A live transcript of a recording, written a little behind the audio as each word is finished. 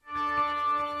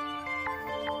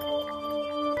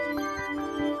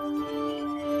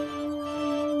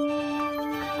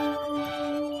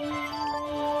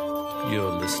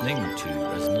listening to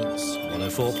Resonance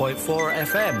 104.4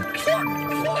 FM.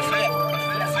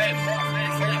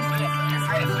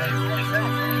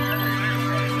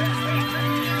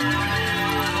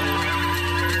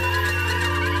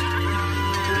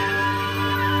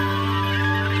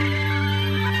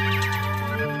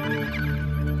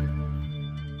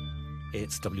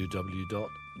 It's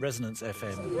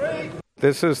www.resonancefm.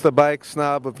 This is the Bike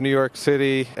Snob of New York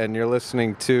City, and you're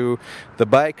listening to The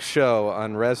Bike Show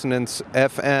on Resonance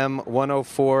FM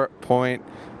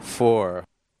 104.4.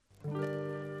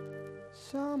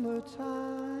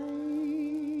 Summertime,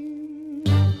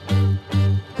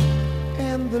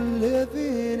 and the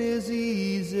living is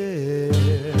easy.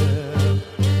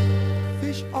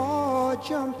 Fish are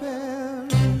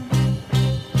jumping,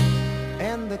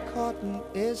 and the cotton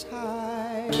is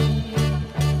high.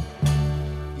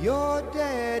 Your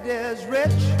dad is rich,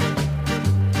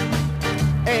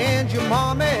 and your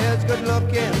mom is good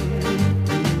looking.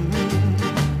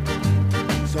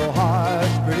 So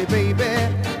hush, pretty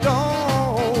baby,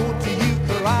 don't you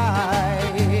cry.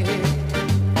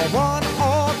 One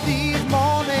of these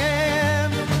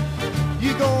mornings,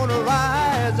 you're gonna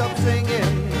rise up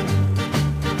singing,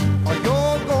 or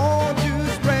you're going to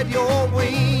spread your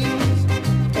wings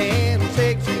and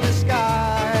take to the sky.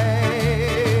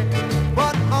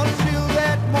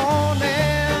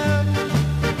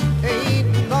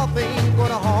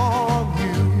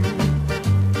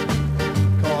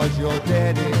 Your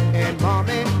daddy and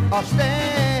mommy are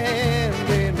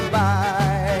standing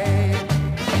by.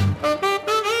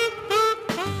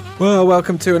 Well,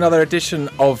 welcome to another edition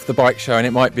of The Bike Show, and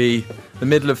it might be the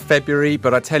middle of February,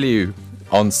 but I tell you,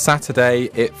 on Saturday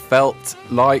it felt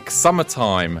like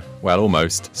summertime. Well,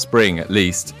 almost, spring at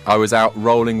least. I was out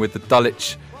rolling with the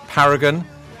Dulwich Paragon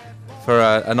for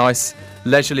a nice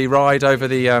leisurely ride over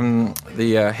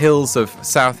the hills of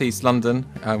southeast London.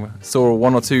 Saw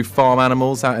one or two farm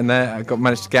animals out in there. I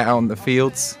managed to get out on the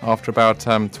fields after about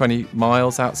 20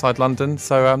 miles outside London.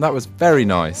 So that was very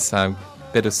nice.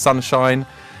 Bit of sunshine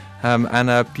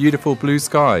and beautiful blue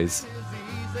skies.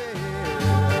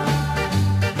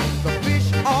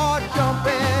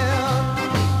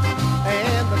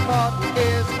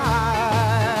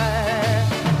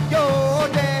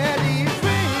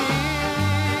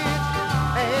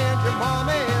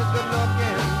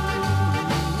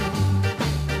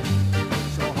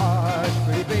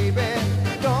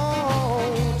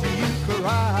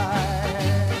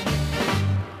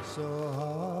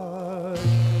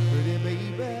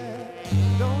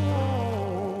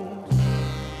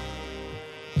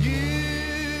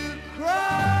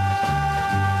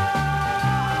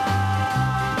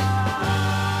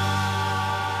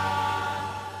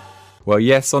 Well,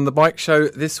 yes, on the Bike Show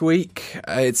this week,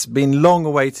 it's been long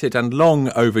awaited and long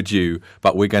overdue,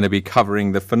 but we're going to be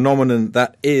covering the phenomenon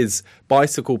that is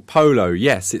bicycle polo.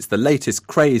 Yes, it's the latest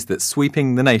craze that's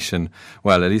sweeping the nation.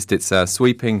 Well, at least it's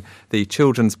sweeping the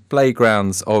children's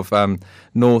playgrounds of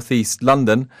northeast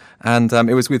London. And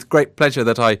it was with great pleasure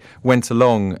that I went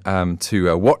along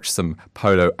to watch some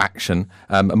polo action.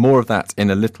 More of that in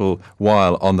a little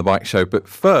while on the Bike Show. But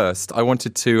first, I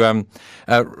wanted to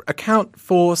account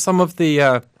for some of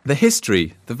the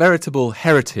history, the veritable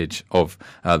heritage of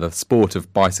the sport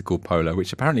of bicycle polo,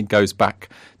 which apparently goes back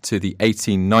to the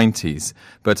 1890s.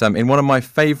 But in one of my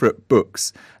favourite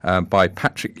books by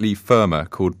Patrick Leigh Fermor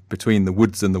called Between the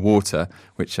Woods and the Water,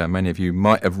 which many of you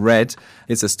might have read,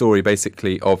 it's a story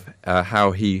basically of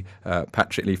how he,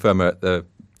 Patrick Leigh Fermor, at the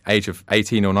age of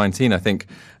 18 or 19, I think,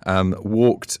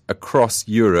 walked across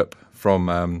Europe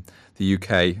from the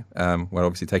UK, well,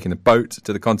 obviously taking the boat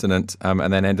to the continent,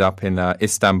 and then ended up in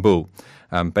Istanbul,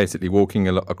 basically walking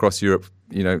across Europe,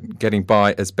 you know, getting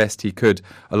by as best he could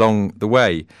along the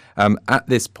way. At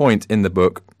this point in the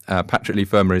book, Patrick Leigh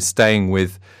Fermor is staying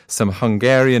with some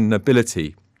Hungarian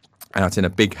nobility out in a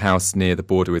big house near the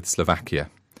border with Slovakia.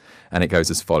 And it goes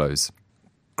as follows.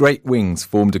 Great wings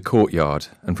formed a courtyard,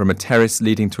 and from a terrace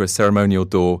leading to a ceremonial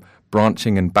door,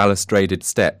 branching and balustraded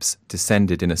steps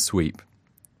descended in a sweep.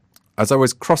 As I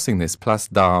was crossing this Place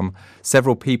d'Armes,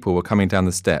 several people were coming down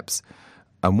the steps,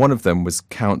 and one of them was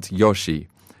Count Yoshi.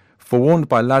 Forewarned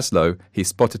by Laszlo, he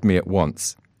spotted me at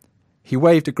once. He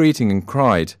waved a greeting and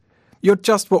cried, "You're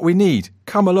just what we need.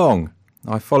 Come along."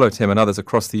 I followed him and others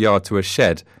across the yard to a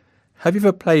shed. "Have you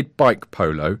ever played bike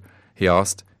polo?" he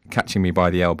asked, catching me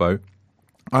by the elbow.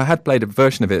 I had played a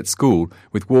version of it at school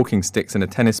with walking sticks and a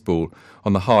tennis ball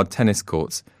on the hard tennis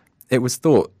courts. It was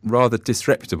thought rather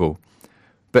disreputable.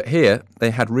 But here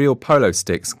they had real polo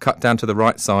sticks cut down to the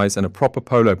right size and a proper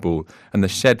polo ball, and the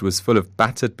shed was full of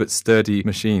battered but sturdy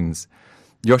machines.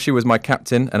 Yoshi was my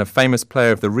captain, and a famous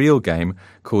player of the real game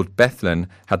called Bethlen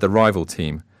had the rival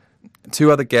team.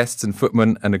 2 other guests and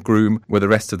footmen and a groom were the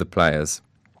rest of the players.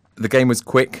 The game was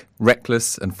quick,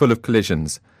 reckless and full of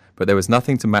collisions, but there was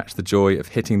nothing to match the joy of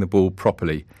hitting the ball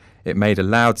properly. It made a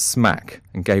loud smack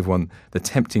and gave one the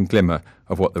tempting glimmer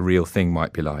of what the real thing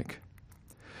might be like.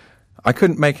 I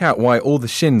couldn't make out why all the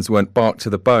shins weren't barked to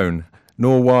the bone,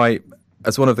 nor why,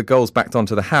 as one of the goals backed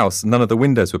onto the house, none of the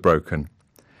windows were broken.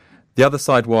 The other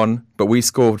side won, but we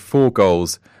scored 4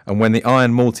 goals, and when the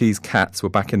Iron Maltese cats were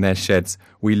back in their sheds,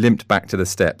 we limped back to the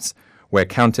steps, where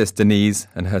Countess Denise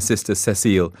and her sister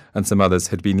Cecile and some others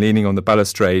had been leaning on the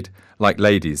balustrade like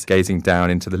ladies gazing down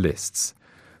into the lists.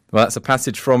 Well, that's a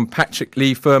passage from Patrick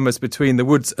Leigh Fermor's Between the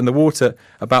Woods and the Water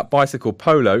about bicycle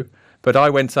polo, but I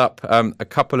went up a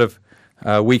couple of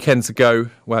weekends ago,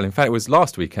 well, in fact, it was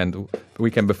last weekend, the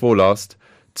weekend before last,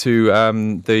 to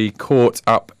the court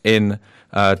up in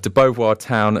de Beauvoir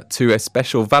town to a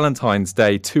special Valentine's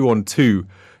Day 2-on-2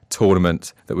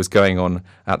 tournament that was going on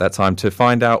at that time to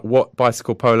find out what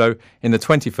bicycle polo in the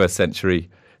 21st century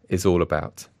is all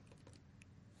about.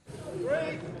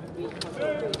 3, 2,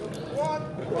 1,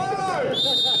 polo!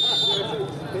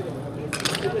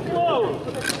 Whoa!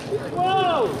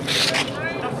 Whoa!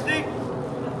 Fantastic!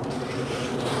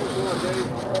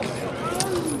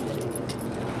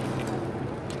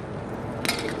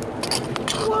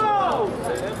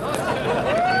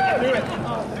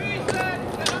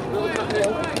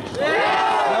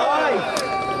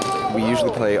 We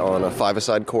usually play on a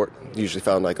 5-a-side court, usually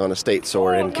found like on estates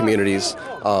or in communities.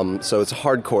 So it's a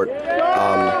hard court.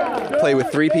 Play with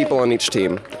 3 people on each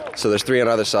team. So there's 3 on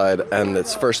either side, and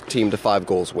it's first team to 5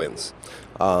 goals wins.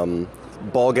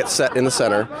 Ball gets set in the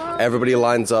center. Everybody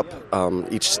lines up.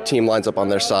 Each team lines up on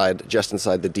their side, just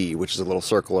inside the D, which is a little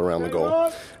circle around the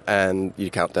goal. And you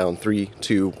count down 3,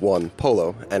 2, 1,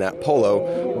 polo. And at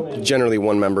polo, generally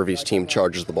one member of each team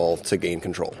charges the ball to gain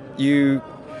control. You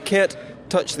can't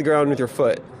touch the ground with your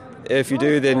foot. If you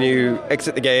do, then you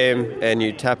exit the game and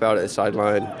you tap out at the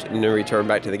sideline and then return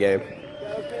back to the game.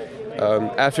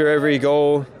 After every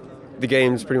goal, the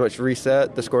game's pretty much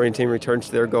reset. The scoring team returns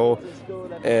to their goal,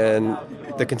 and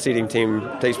the conceding team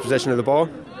takes possession of the ball,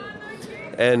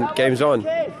 and game's on.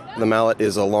 The mallet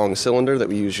is a long cylinder that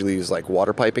we usually use like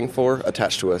water piping for,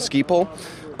 attached to a ski pole.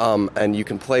 And you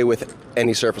can play with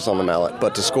any surface on the mallet,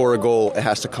 but to score a goal, it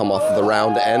has to come off the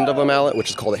round end of a mallet, which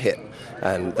is called a hit.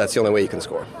 And that's the only way you can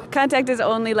score. Contact is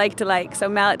only like to like, so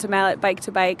mallet to mallet, bike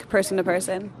to bike, person to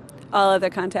person. All other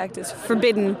contact is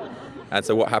forbidden. And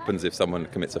so what happens if someone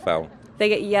commits a foul? They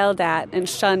get yelled at and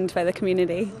shunned by the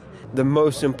community. The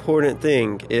most important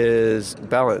thing is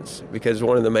balance, because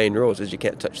one of the main rules is you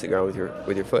can't touch the ground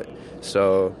with your foot.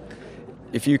 So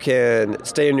if you can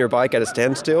stay on your bike at a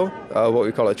standstill, what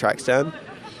we call a track stand,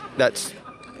 that's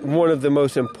one of the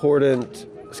most important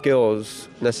skills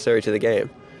necessary to the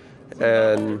game.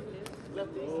 And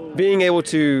being able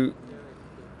to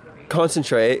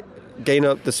concentrate, gain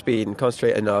up the speed and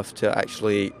concentrate enough to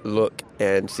actually look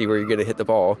and see where you're going to hit the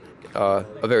ball,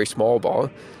 a very small ball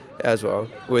as well,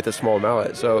 with a small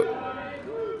mallet. So,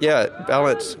 yeah,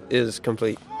 balance is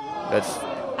complete. That's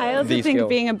I also the think skill.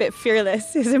 being a bit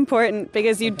fearless is important,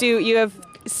 because you have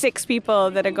 6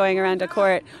 people that are going around a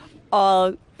court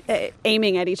all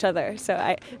aiming at each other. So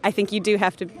I think you do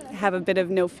have to have a bit of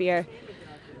no fear,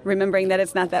 remembering that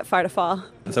it's not that far to fall.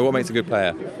 So what makes a good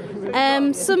player?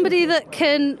 Somebody that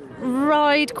can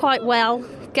ride quite well,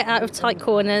 get out of tight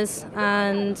corners,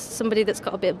 and somebody that's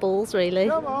got a bit of balls,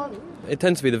 really. It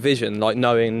tends to be the vision, like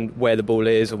knowing where the ball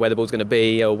is or where the ball's going to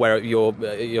be or where your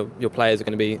players are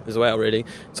going to be as well, really.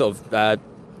 Sort of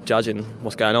judging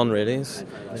what's going on, really. It's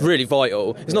really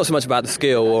vital. It's not so much about the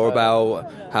skill or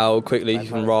about how quickly you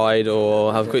can ride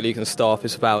or how quickly you can stop.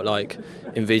 It's about like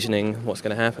envisioning what's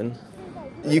going to happen.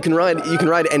 You can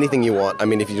ride anything you want. I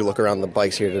mean, if you look around the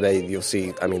bikes here today, you'll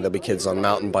see, there'll be kids on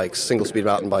mountain bikes, single-speed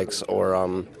mountain bikes,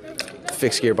 or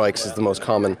fixed gear bikes is the most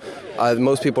common.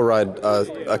 Most people ride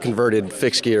a converted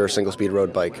fixed gear or single-speed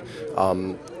road bike.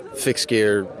 Fixed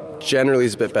gear generally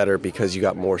is a bit better because you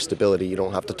got more stability. You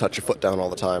don't have to touch your foot down all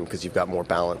the time because you've got more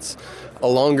balance. A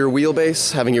longer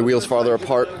wheelbase, having your wheels farther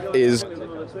apart, is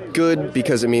good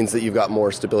because it means that you've got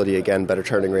more stability, again, better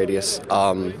turning radius.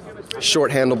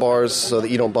 Short handlebars so that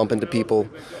you don't bump into people.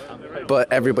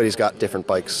 But everybody's got different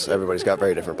bikes. Everybody's got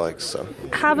very different bikes. So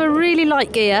Have a really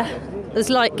light gear, as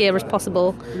light gear as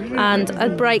possible, and a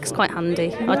brake's quite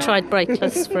handy. I tried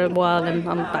brakeless for a while and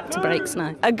I'm back to brakes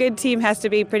now. A good team has to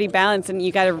be pretty balanced, and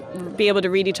you got to be able to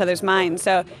read each other's minds.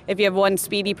 So if you have one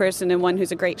speedy person and one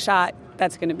who's a great shot,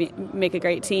 that's going to make a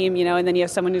great team, and then you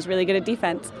have someone who's really good at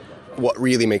defense. what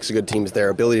really makes a good team is their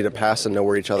ability to pass and know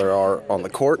where each other are on the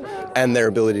court, and their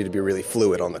ability to be really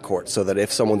fluid on the court, so that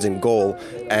if someone's in goal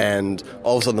and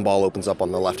all of a sudden the ball opens up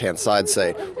on the left-hand side,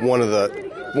 say, one of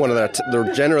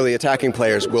the generally attacking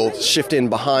players will shift in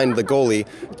behind the goalie,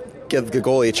 give the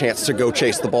goalie a chance to go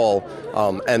chase the ball,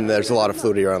 and there's a lot of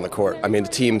fluidity around the court. I mean, a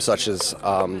team such as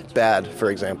Bad,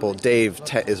 for example, Dave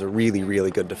is a really,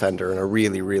 really good defender and a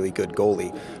really, really good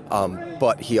goalie,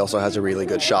 but he also has a really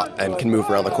good shot and can move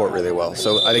around the court really well.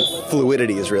 So I think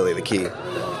fluidity is really the key.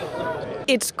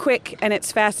 It's quick and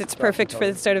it's fast. It's perfect for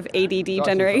the sort of ADD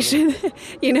generation.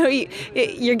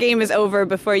 Your game is over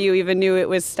before you even knew it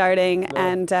was starting,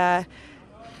 and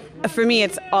for me,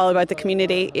 it's all about the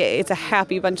community. It's a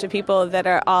happy bunch of people that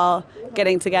are all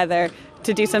getting together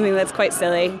to do something that's quite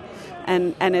silly,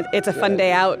 and it's a fun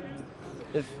day out.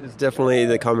 It's definitely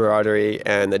the camaraderie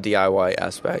and the DIY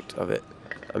aspect of it.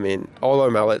 I mean, all our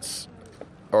mallets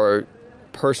are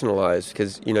personalized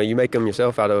because, you make them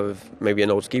yourself out of maybe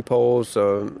an old ski pole,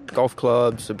 some golf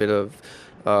clubs, a bit of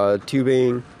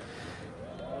tubing.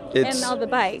 And all the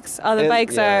bikes. All the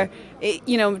bikes are,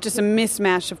 just a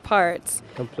mismatch of parts.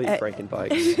 Complete Franken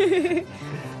bikes.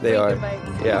 They are.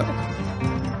 Bikes. Yeah.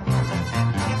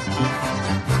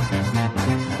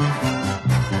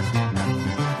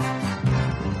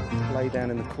 Play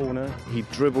down in the corner. He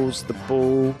dribbles the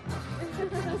ball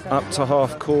up to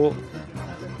half court.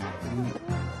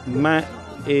 Matt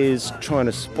is trying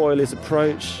to spoil his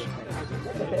approach.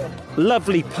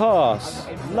 Lovely pass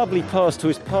to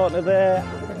his partner there.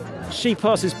 She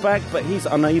passes back, but he's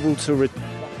unable to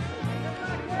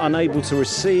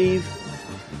receive.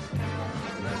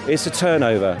 It's a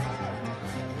turnover.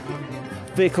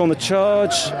 Vic on the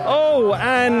charge. Oh,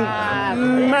 and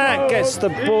Matt gets the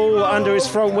ball under his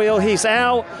front wheel. He's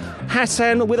out.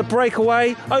 Hassan with a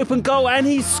breakaway, open goal, and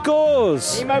he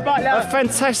scores. A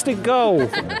fantastic goal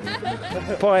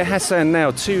by Hassan.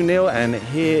 Now 2-0, and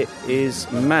here is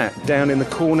Matt down in the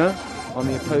corner on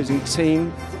the opposing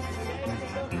team.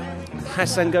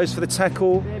 Hassan goes for the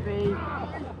tackle.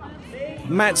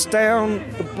 Matt's down.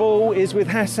 The ball is with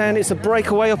Hassan. It's a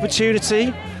breakaway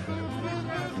opportunity.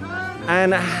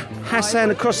 And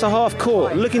Hassan across the half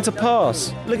court, looking to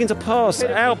pass,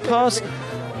 out pass.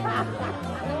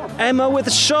 Emma with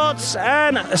the shots,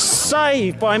 and a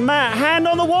save by Matt. Hand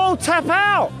on the wall, tap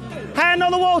out. Hand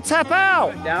on the wall, tap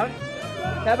out. Down.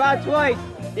 Tap out twice.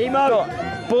 Emo.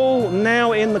 Ball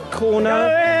now in the corner.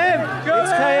 Go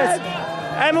It's chaos.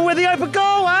 Emma with the open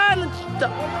goal, and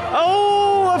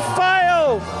a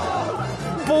fail.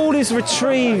 Ball is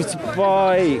retrieved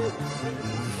by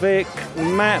Vic.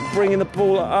 Matt bringing the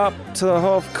ball up to the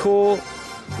half court,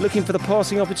 looking for the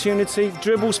passing opportunity.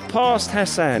 Dribbles past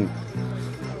Hassan.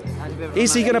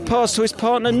 Is he going to pass to his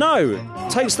partner? No.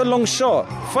 Takes the long shot.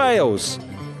 Fails.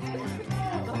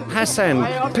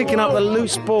 Hassan picking up the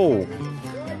loose ball.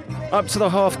 Up to the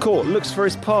half court. Looks for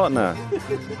his partner.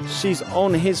 She's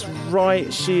on his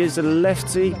right. She is a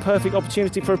lefty. Perfect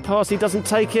opportunity for a pass. He doesn't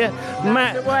take it.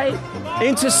 Matt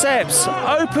intercepts.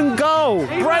 Open goal.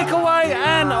 Breakaway.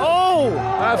 And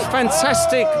a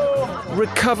fantastic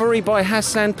recovery by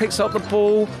Hassan. Picks up the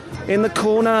ball. In the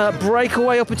corner,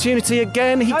 breakaway opportunity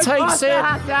again. He takes it.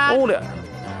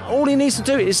 All he needs to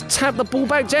do is tap the ball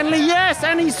back gently. Yes,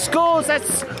 and he scores.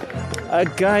 That's a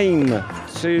game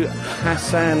to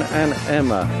Hassan and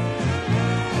Emma.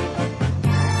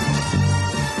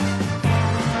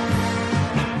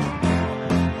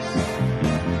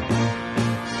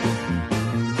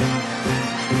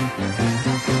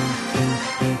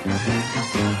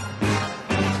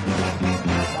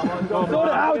 Sort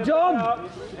it out, John.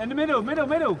 In the middle. Good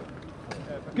ball.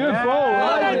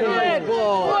 Good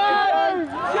ball.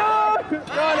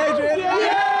 Go on, Adrian.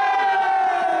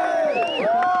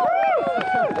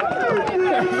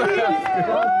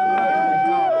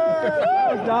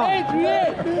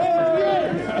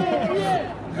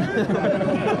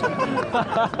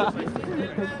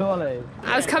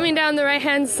 I was coming down the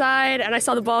right-hand side, and I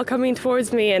saw the ball coming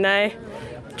towards me, and I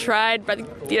tried, but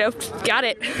got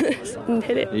it and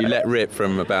hit it. You let rip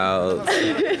from about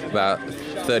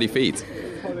 30 feet.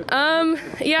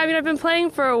 I've been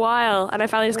playing for a while, and I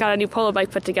finally just got a new Polo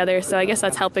bike put together, so I guess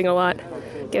that's helping a lot,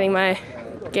 getting my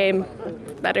game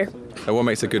better. And what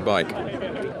makes a good bike?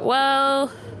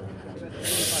 Well,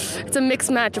 it's a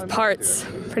mixed match of parts.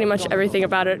 Pretty much everything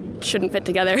about it shouldn't fit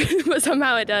together, but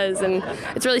somehow it does. And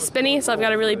it's really spinny, so I've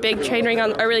got a really big a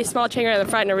really small chainring on the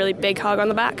front and a really big hog on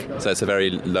the back. So it's a very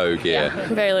low gear. Yeah,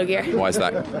 very low gear. Why is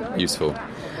that useful?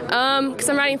 Because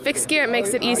I'm riding fixed gear, it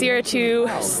makes it easier to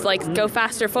go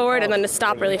faster forward and then to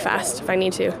stop really fast if I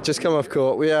need to. Just come off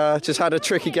court. We just had a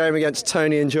tricky game against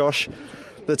Tony and Josh.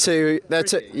 They're two.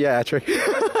 Yeah, true.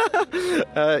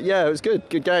 Yeah, it was good.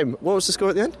 Good game. What was the score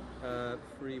at the end?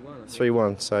 3-1.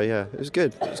 3-1. So yeah, it was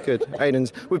good. It was good.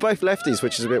 Aiden's. We're both lefties,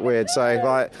 which is a bit weird. So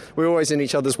like, we're always in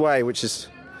each other's way, which is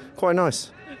quite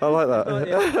nice. I like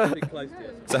that.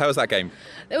 So how was that game?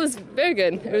 It was very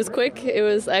good. It was quick.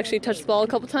 I actually touched the ball a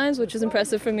couple times, which is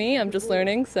impressive for me. I'm just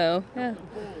learning, so yeah.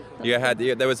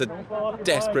 There was a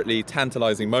desperately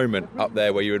tantalising moment up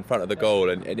there where you were in front of the goal,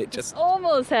 and it just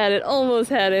almost had it.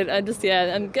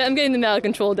 I'm getting the now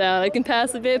control down. I can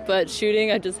pass a bit, but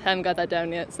shooting, I just haven't got that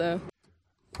down yet. So.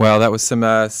 Well, that was some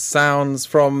sounds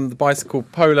from the bicycle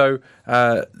polo,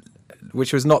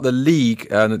 which was not the league,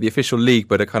 the official league,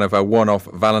 but a kind of a one-off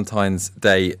Valentine's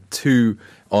Day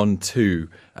 2-on-2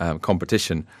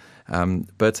 competition.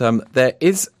 But there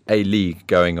is a league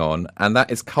going on, and that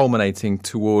is culminating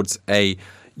towards a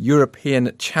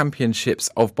European Championships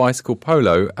of Bicycle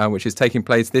Polo, which is taking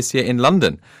place this year in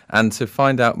London. And to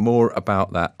find out more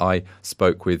about that, I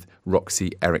spoke with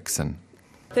Roxy Eriksson.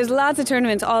 There's lots of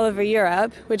tournaments all over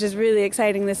Europe, which is really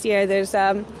exciting this year. There's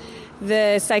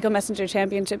the Cycle Messenger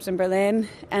Championships in Berlin,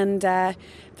 and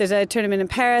there's a tournament in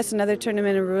Paris, another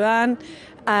tournament in Rouen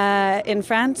in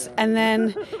France, and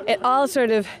then it all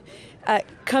sort of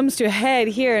comes to a head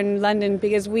here in London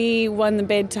because we won the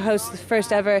bid to host the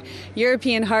first ever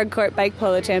European Hardcourt Bike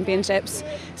Polo Championships.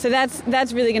 So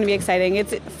that's really going to be exciting.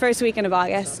 It's first weekend of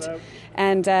August,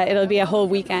 and it'll be a whole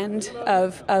weekend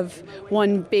of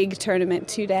one big tournament,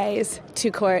 2 days,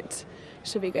 2 courts.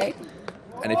 Should be great.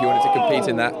 And if you wanted to compete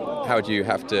in that, how would you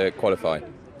have to qualify?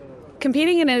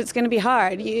 Competing in it, it's going to be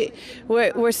hard.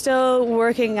 We're still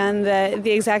working on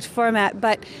the exact format,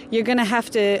 but you're going to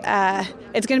have to.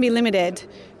 It's going to be limited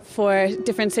for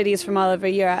different cities from all over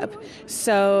Europe.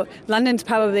 So London's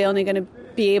probably only going to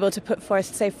be able to put forth,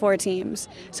 say, 4 teams.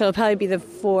 So it'll probably be the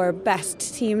 4 best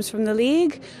teams from the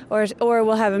league, or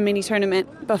we'll have a mini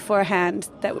tournament beforehand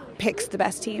that picks the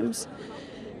best teams.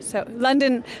 So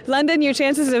London, your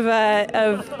chances of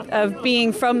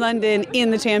being from London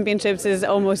in the championships is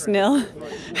almost nil.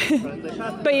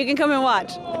 But you can come and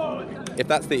watch. If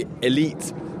that's the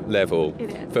elite level,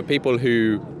 for people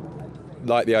who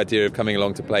like the idea of coming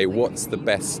along to play, what's the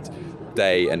best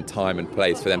day and time and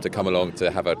place for them to come along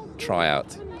to have a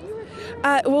tryout?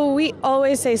 Well, we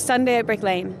always say Sunday at Brick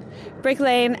Lane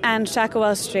and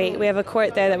Shacklewell Street. We have a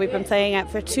court there that we've been playing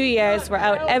at for 2 years. We're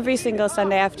out every single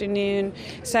Sunday afternoon.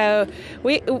 So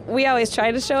we always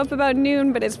try to show up about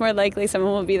noon, but it's more likely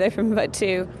someone will be there from about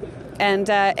 2. And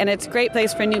it's a great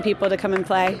place for new people to come and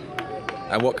play.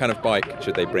 And what kind of bike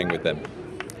should they bring with them?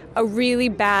 A really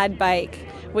bad bike.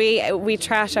 We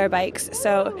trash our bikes,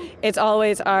 so it's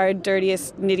always our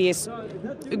dirtiest, nittiest,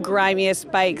 grimiest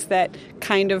bikes that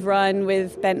kind of run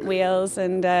with bent wheels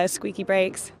and squeaky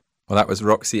brakes. Well, that was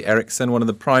Roxy Eriksson, one of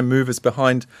the prime movers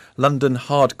behind London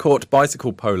Hardcourt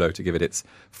Bicycle Polo, to give it its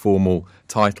formal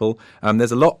title.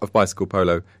 There's a lot of bicycle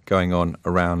polo going on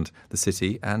around the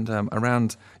city and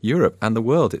around Europe and the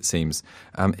world, it seems.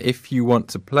 If you want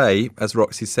to play, as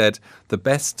Roxy said, the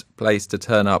best place to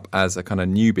turn up as a kind of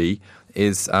newbie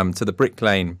is to the Brick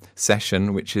Lane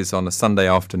session, which is on a Sunday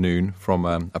afternoon from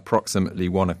approximately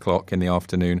 1 o'clock in the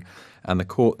afternoon. And the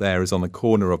court there is on the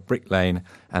corner of Brick Lane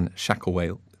and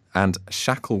Shacklewell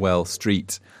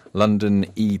Street, London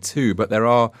E2. But there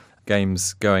are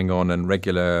games going on and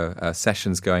regular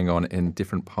sessions going on in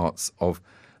different parts of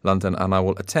London. And I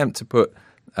will attempt to put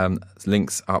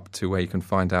links up to where you can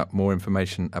find out more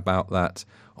information about that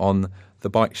on the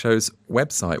Bike Show's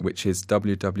website, which is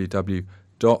www.thebikeshow.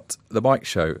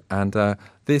 And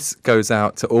this goes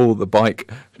out to all the Bike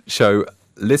Show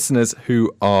listeners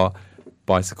who are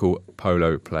bicycle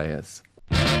polo players.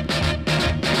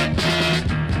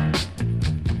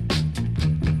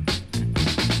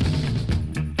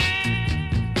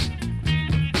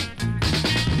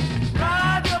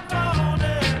 Ride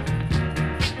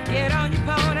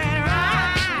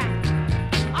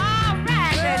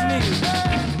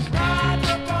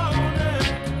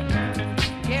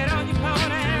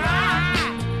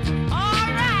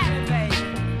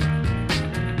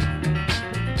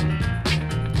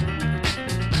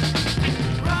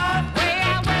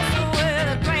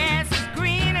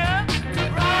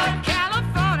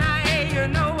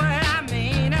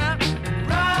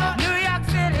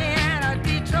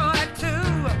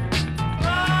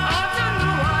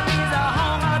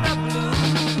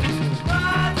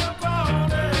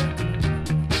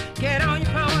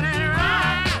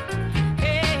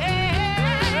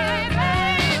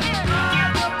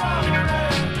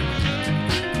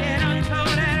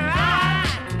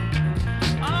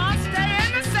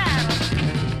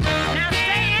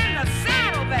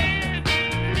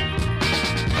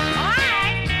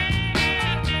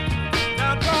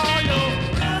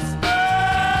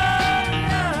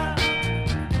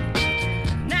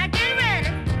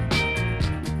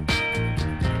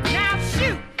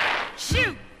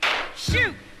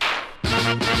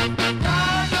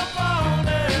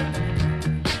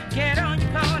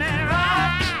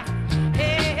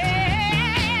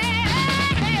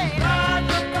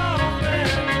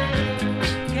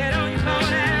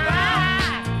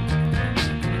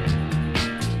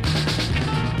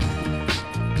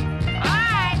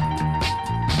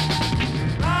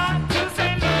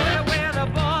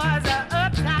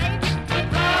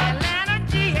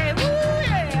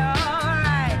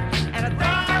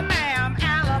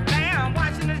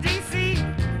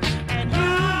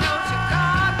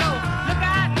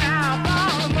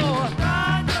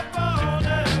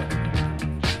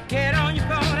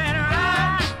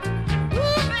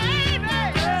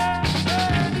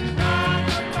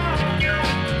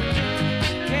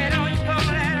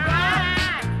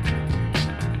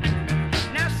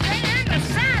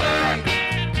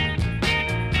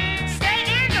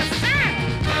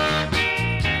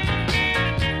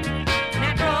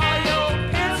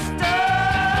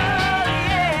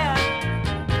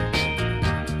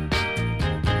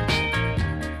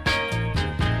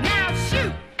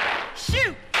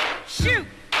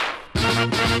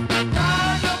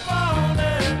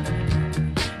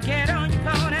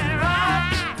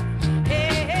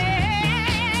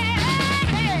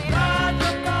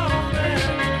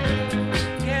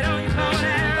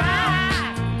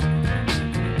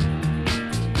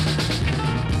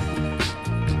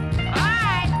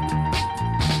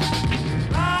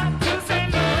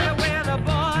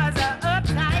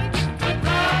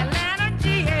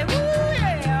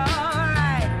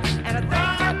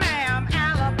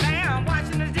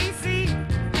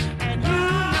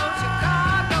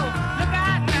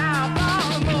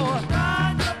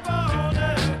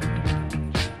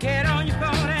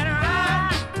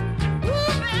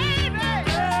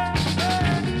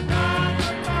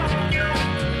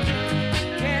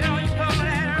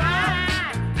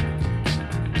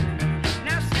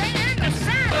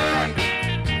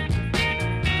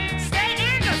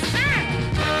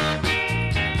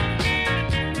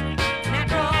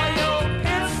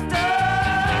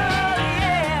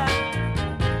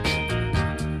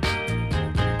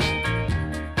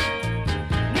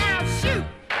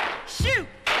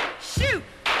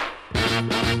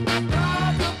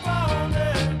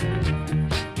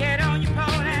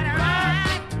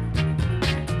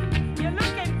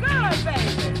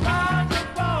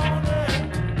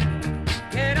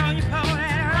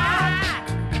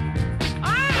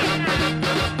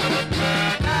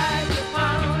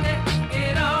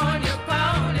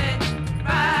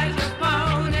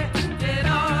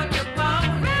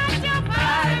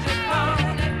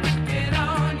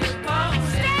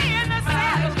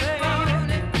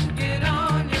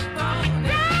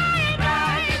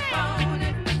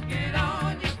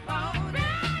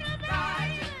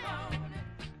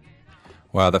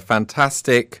Wow, the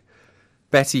fantastic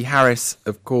Betty Harris,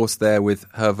 of course, there with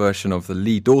her version of the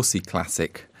Lee Dorsey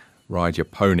classic, Ride Your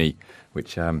Pony,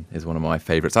 which is one of my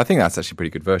favourites. I think that's actually a pretty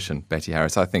good version, Betty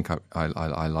Harris. I think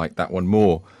I like that one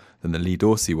more than the Lee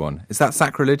Dorsey one. Is that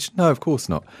sacrilege? No, of course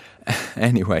not.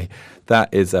 Anyway,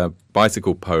 that is a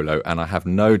bicycle polo, and I have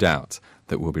no doubt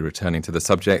that we'll be returning to the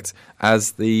subject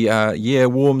as the year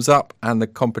warms up and the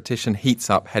competition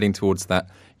heats up, heading towards that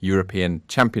European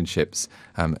Championships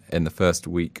in the first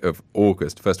weekend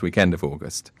of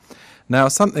August. Now,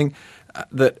 something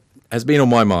that has been on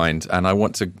my mind, and I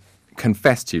want to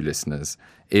confess to you listeners,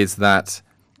 is that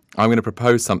I'm going to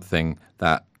propose something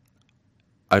that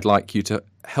I'd like you to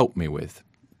help me with.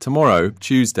 Tomorrow,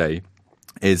 Tuesday,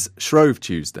 is Shrove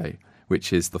Tuesday,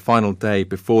 which is the final day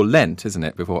before Lent, isn't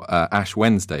it? Before Ash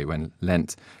Wednesday, when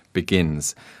Lent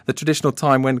begins. The traditional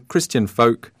time when Christian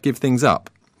folk give things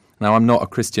up. Now, I'm not a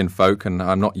Christian folk, and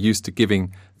I'm not used to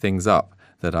giving things up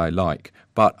that I like,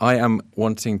 but I am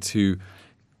wanting to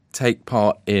take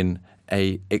part in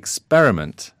a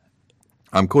experiment.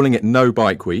 I'm calling it No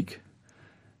Bike Week,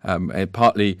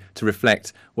 partly to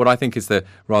reflect what I think is the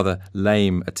rather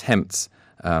lame attempts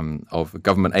of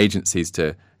government agencies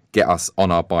to get us on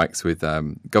our bikes with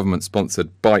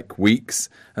government-sponsored bike weeks.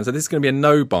 And so this is going to be a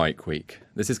no bike week.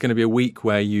 This is going to be a week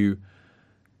where you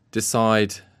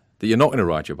decide that you're not going to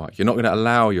ride your bike. You're not going to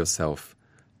allow yourself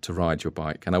to ride your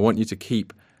bike. And I want you to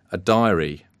keep a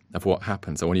diary of what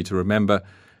happens. I want you to remember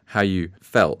how you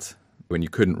felt when you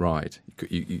couldn't ride.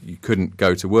 You couldn't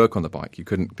go to work on the bike. You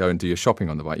couldn't go and do your shopping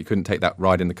on the bike. You couldn't take that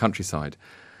ride in the countryside.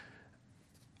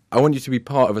 I want you to be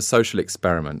part of a social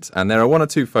experiment. And there are one or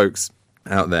two folks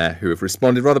out there who have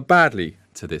responded rather badly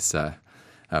to this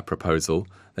proposal.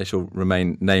 They shall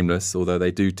remain nameless, although they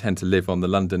do tend to live on the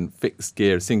London Fixed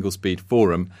Gear Single Speed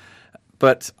Forum.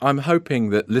 But I'm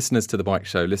hoping that listeners to The Bike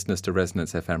Show, listeners to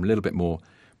Resonance FM, are a little bit more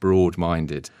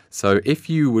broad-minded. So if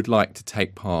you would like to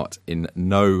take part in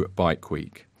No Bike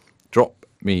Week, drop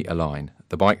me a line,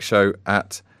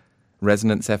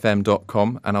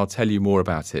 thebikeshow@resonancefm.com, and I'll tell you more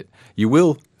about it. You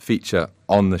will feature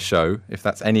on the show, if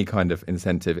that's any kind of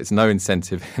incentive. It's no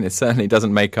incentive, and it certainly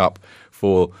doesn't make up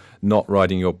for not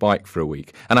riding your bike for a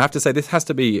week. And I have to say, this has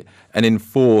to be an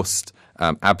enforced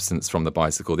absence from the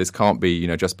bicycle. This can't be,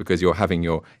 just because you're having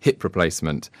your hip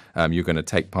replacement, you're going to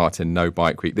take part in No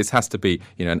Bike Week. This has to be,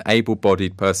 an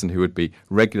able-bodied person who would be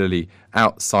regularly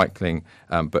out cycling,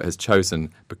 but has chosen,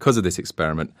 because of this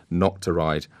experiment, not to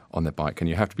ride on their bike. And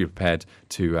you have to be prepared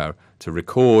to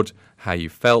record how you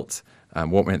felt,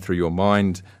 what went through your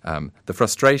mind, the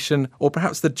frustration, or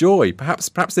perhaps the joy.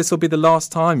 Perhaps this will be the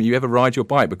last time you ever ride your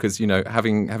bike because,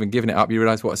 having given it up, you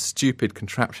realise what a stupid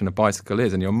contraption a bicycle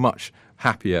is, and you're much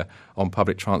happier on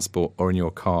public transport or in your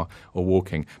car or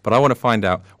walking. But I want to find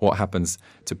out what happens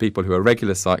to people who are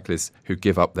regular cyclists who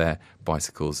give up their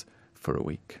bicycles for a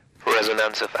week.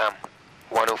 Resonance FM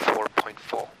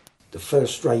 104.4. The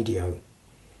first radio.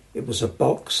 It was a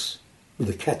box with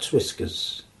a cat's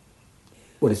whiskers.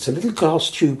 Well, it's a little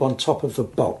glass tube on top of the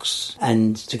box,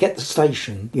 and to get the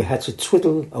station, you had to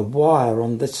twiddle a wire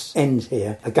on this end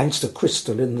here against a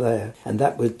crystal in there, and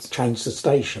that would change the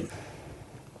station.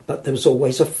 But there was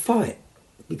always a fight,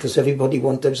 because there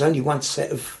was only one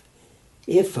set of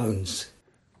earphones.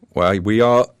 Well, we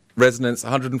are Resonance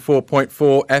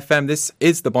 104.4 FM. This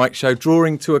is the Bike Show,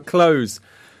 drawing to a close.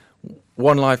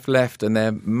 One life left, and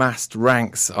their massed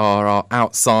ranks are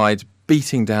outside,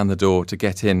 beating down the door to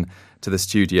get in to the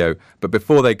studio. But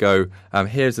before they go,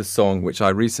 here's a song which I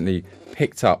recently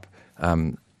picked up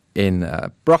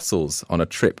in Brussels on a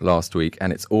trip last week,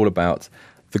 and it's all about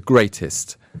the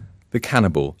greatest, the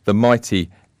cannibal, the mighty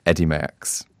Eddy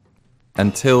Merckx.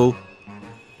 Until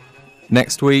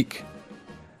next week,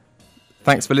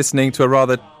 thanks for listening to a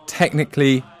rather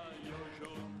technically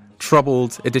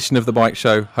troubled edition of the Bike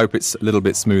Show. Hope it's a little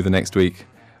bit smoother next week.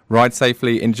 Ride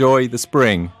safely, enjoy the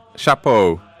spring.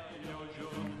 Chapeau.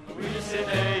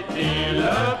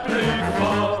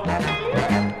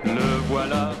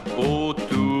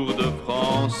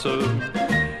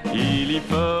 Il y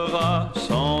fera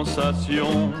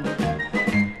sensation.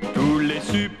 Tous les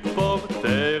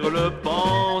supporters le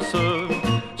pensent.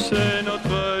 C'est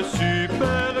notre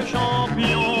super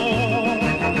champion.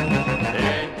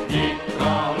 Eddy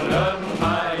dans le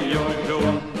maillot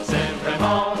jaune, c'est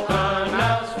vraiment un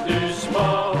as du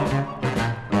sport.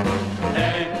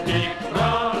 Eddy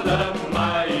dans le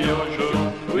maillot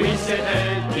jaune, oui c'est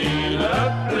Eddy le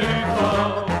plus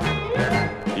fort.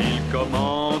 Il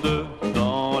commande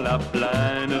dans la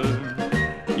plaine,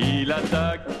 il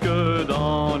attaque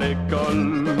dans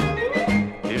l'école,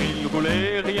 et il roule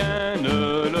et rien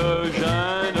ne le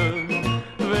gêne,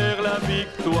 vers la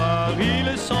victoire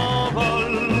il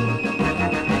s'envole.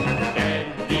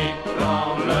 Eddy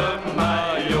dans le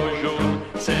maillot jaune,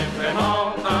 c'est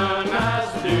vraiment un as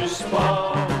du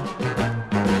sport.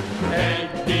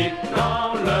 Eddy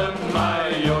dans le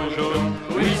maillot jaune,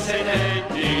 oui c'est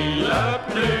Eddy le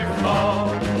plus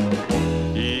fort.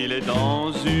 Il est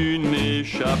dans une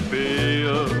échappée,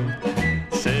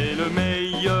 c'est le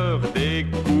meilleur des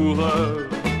coureurs.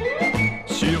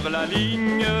 Sur la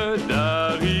ligne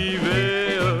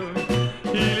d'arrivée,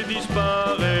 il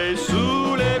disparaît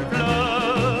sous les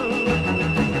pleurs.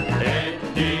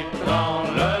 Eddy dans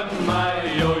le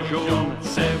maillot jaune,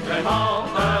 c'est vraiment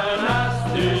un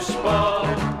as du sport.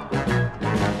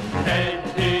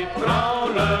 Eddy dans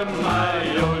le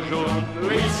maillot jaune,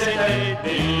 oui c'est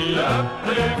Eddy le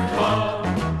plus fort.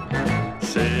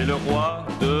 C'est le roi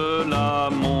de la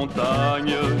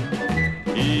montagne,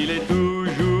 il est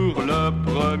toujours le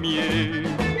premier.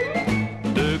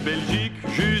 De Belgique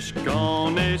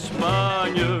jusqu'en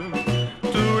Espagne,